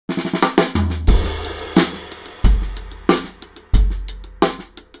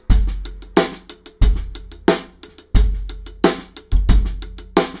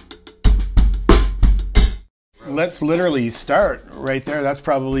let's literally start right there. That's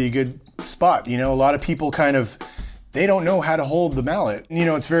probably a good spot. You know, a lot of people they don't know how to hold the mallet. You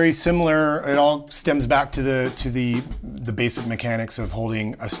know, it's very similar. It all stems back to the basic mechanics of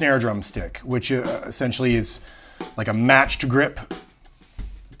holding a snare drum stick, which essentially is like a matched grip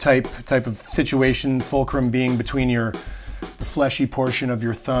type of situation. Fulcrum being between the fleshy portion of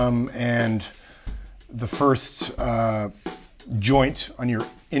your thumb and the first joint on your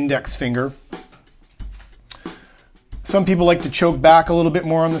index finger. Some people like to choke back a little bit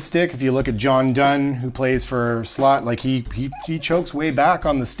more on the stick. If you look at John Dunn, who plays for Slot, like he chokes way back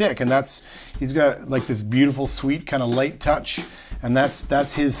on the stick, and he's got like this beautiful, sweet kind of light touch, and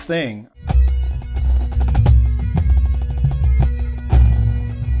that's his thing.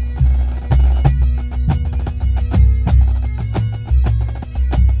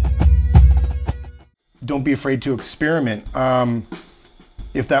 Don't be afraid to experiment.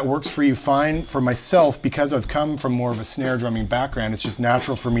 If that works for you, fine. For myself, because I've come from more of a snare drumming background, it's just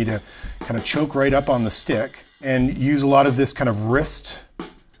natural for me to kind of choke right up on the stick and use a lot of this kind of wrist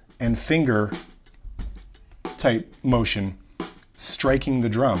and finger type motion, striking the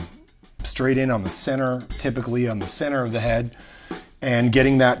drum straight in on the center, typically on the center of the head, and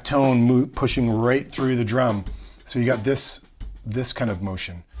getting that tone pushing right through the drum. So you got this kind of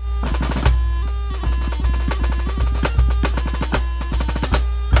motion.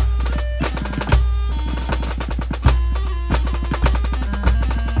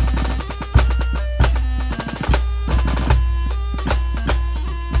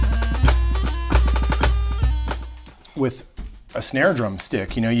 With a snare drum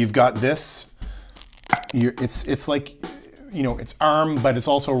stick, you know, you've got this, it's like, you know, it's arm, but it's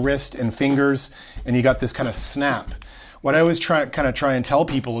also wrist and fingers, and you got this kind of snap. What I always try and tell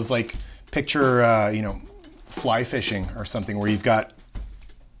people is, like, picture, you know, fly fishing or something, where you've got,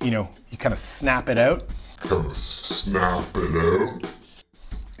 you know, you kind of snap it out.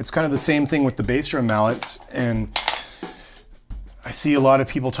 It's kind of the same thing with the bass drum mallets, and I see a lot of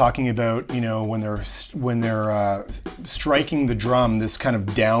people talking about, you know, when they're striking the drum, this kind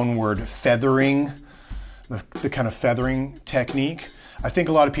of downward feathering, the kind of feathering technique. I think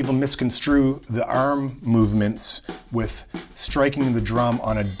a lot of people misconstrue the arm movements with striking the drum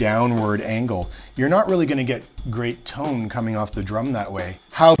on a downward angle. You're not really going to get great tone coming off the drum that way.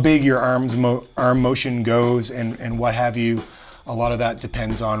 How big your arm motion goes and what have you, a lot of that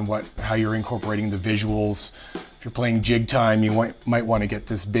depends on how you're incorporating the visuals. If you're playing jig time, you might want to get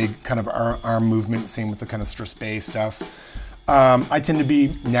this big kind of arm movement, same with the kind of strathspey stuff. I tend to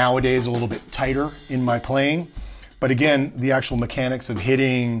be nowadays a little bit tighter in my playing, but again, the actual mechanics of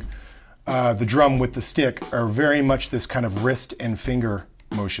hitting the drum with the stick are very much this kind of wrist and finger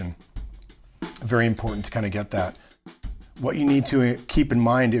motion. Very important to kind of get that. What you need to keep in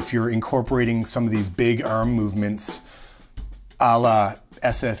mind if you're incorporating some of these big arm movements, a la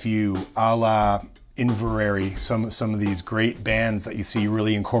SFU, a la Inverary, some of these great bands that you see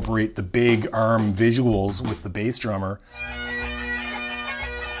really incorporate the big arm visuals with the bass drummer.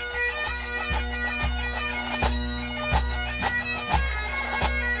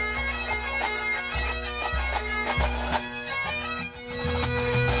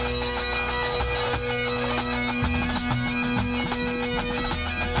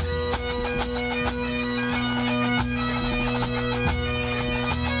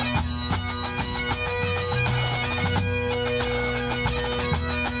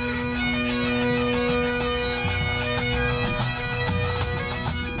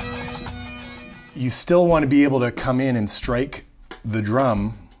 You still want to be able to come in and strike the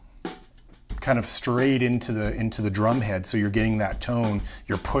drum kind of straight into the drum head, so you're getting that tone,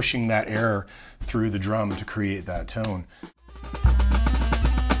 you're pushing that air through the drum to create that tone.